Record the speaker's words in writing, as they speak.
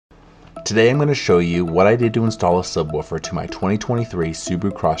Today I'm going to show you what I did to install a subwoofer to my 2023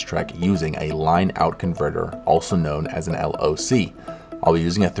 Subaru Crosstrek using a line-out converter, also known as an LOC. I'll be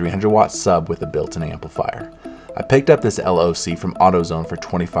using a 300 watt sub with a built-in amplifier. I picked up this LOC from AutoZone for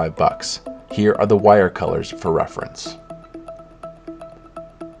 25 bucks. Here are the wire colors for reference.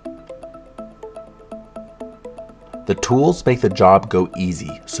 The tools make the job go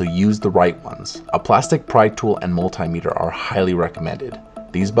easy, so use the right ones. A plastic pry tool and multimeter are highly recommended.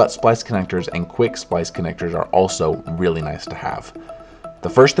 These butt splice connectors and quick splice connectors are also really nice to have. The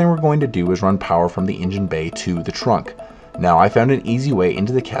first thing we're going to do is run power from the engine bay to the trunk. Now I found an easy way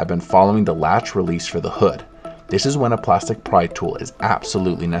into the cabin following the latch release for the hood. This is when a plastic pry tool is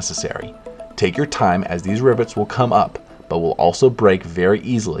absolutely necessary. Take your time as these rivets will come up, but will also break very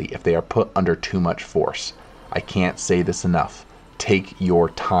easily if they are put under too much force. I can't say this enough. Take your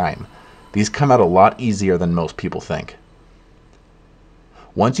time. These come out a lot easier than most people think.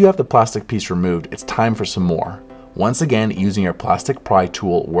 Once you have the plastic piece removed, it's time for some more. Once again, using your plastic pry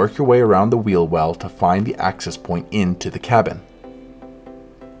tool, work your way around the wheel well to find the access point into the cabin.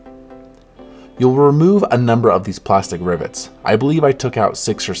 You'll remove a number of these plastic rivets. I believe I took out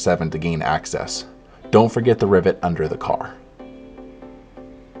 6 or 7 to gain access. Don't forget the rivet under the car.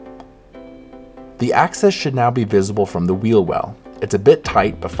 The access should now be visible from the wheel well. It's a bit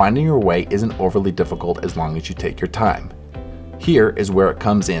tight, but finding your way isn't overly difficult as long as you take your time. Here is where it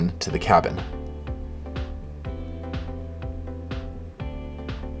comes in to the cabin.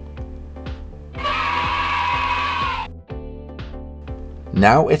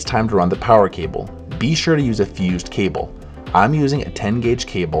 Now it's time to run the power cable. Be sure to use a fused cable. I'm using a 10 gauge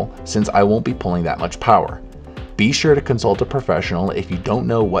cable since I won't be pulling that much power. Be sure to consult a professional if you don't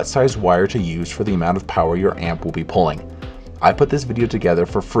know what size wire to use for the amount of power your amp will be pulling. I put this video together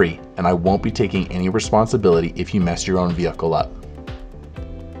for free, and I won't be taking any responsibility if you mess your own vehicle up.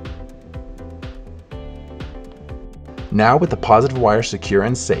 Now with the positive wire secure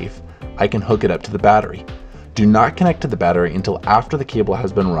and safe, I can hook it up to the battery. Do not connect to the battery until after the cable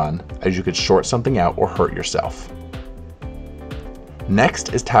has been run, as you could short something out or hurt yourself.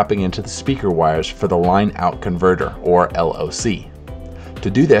 Next is tapping into the speaker wires for the line-out converter, or LOC. To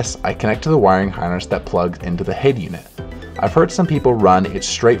do this, I connect to the wiring harness that plugs into the head unit. I've heard some people run it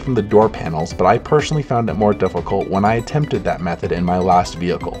straight from the door panels, but I personally found it more difficult when I attempted that method in my last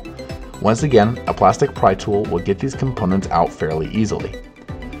vehicle. Once again, a plastic pry tool will get these components out fairly easily.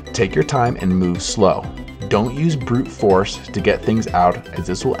 Take your time and move slow. Don't use brute force to get things out, as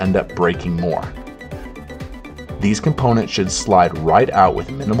this will end up breaking more. These components should slide right out with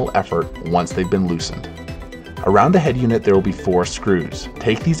minimal effort once they've been loosened. Around the head unit there will be 4 screws.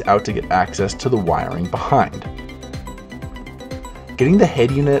 Take these out to get access to the wiring behind. Getting the head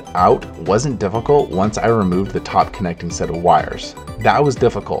unit out wasn't difficult once I removed the top connecting set of wires. That was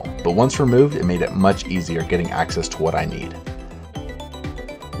difficult, but once removed it made it much easier getting access to what I need.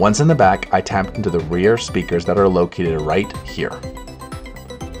 Once in the back, I tapped into the rear speakers that are located right here.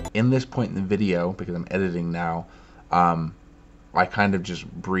 In this point in the video, because I'm editing now, I kind of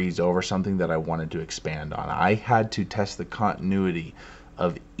just breezed over something that I wanted to expand on. I had to test the continuity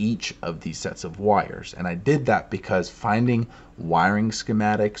of each of these sets of wires, and I did that because finding wiring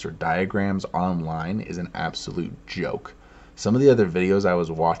schematics or diagrams online is an absolute joke. Some of the other videos I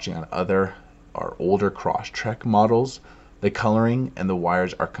was watching on other or older Crosstrek models, the coloring and the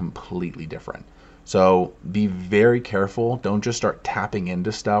wires are completely different. So be very careful. Don't just start tapping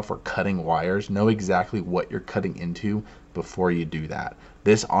into stuff or cutting wires. Know exactly what you're cutting into before you do that.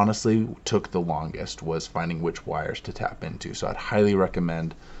 This honestly took the longest, was finding which wires to tap into. So I'd highly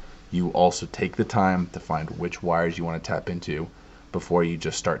recommend you also take the time to find which wires you want to tap into before you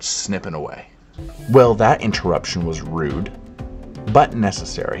just start snipping away. Well, that interruption was rude, but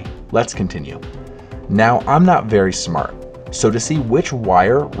necessary. Let's continue. Now, I'm not very smart. So to see which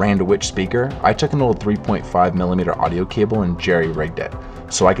wire ran to which speaker, I took an old 3.5mm audio cable and jerry-rigged it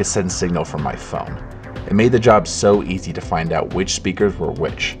so I could send signal from my phone. It made the job so easy to find out which speakers were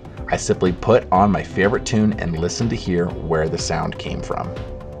which. I simply put on my favorite tune and listened to hear where the sound came from.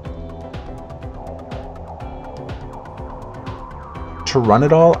 To run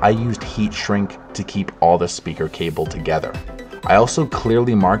it all, I used heat shrink to keep all the speaker cable together. I also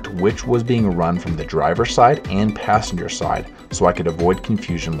clearly marked which was being run from the driver's side and passenger side so I could avoid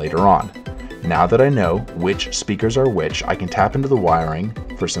confusion later on. Now that I know which speakers are which, I can tap into the wiring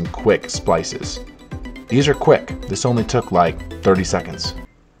for some quick splices. These are quick. This only took like 30 seconds.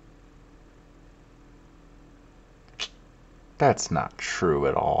 That's not true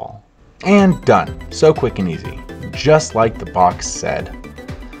at all. And done. So quick and easy. Just like the box said.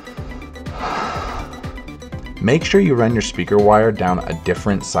 Make sure you run your speaker wire down a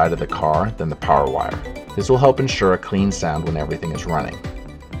different side of the car than the power wire. This will help ensure a clean sound when everything is running.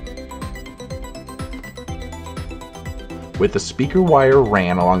 With the speaker wire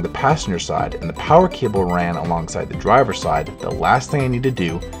ran along the passenger side and the power cable ran alongside the driver's side, the last thing I need to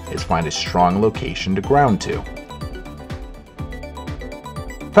do is find a strong location to ground to.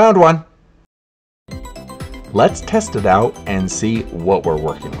 Found one! Let's test it out and see what we're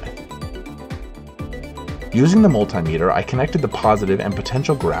working with. Using the multimeter, I connected the positive and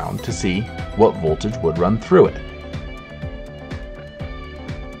potential ground to see what voltage would run through it.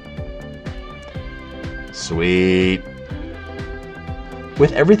 Sweet!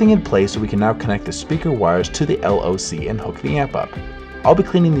 With everything in place, we can now connect the speaker wires to the LOC and hook the amp up. I'll be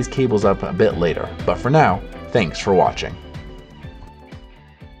cleaning these cables up a bit later, but for now, thanks for watching.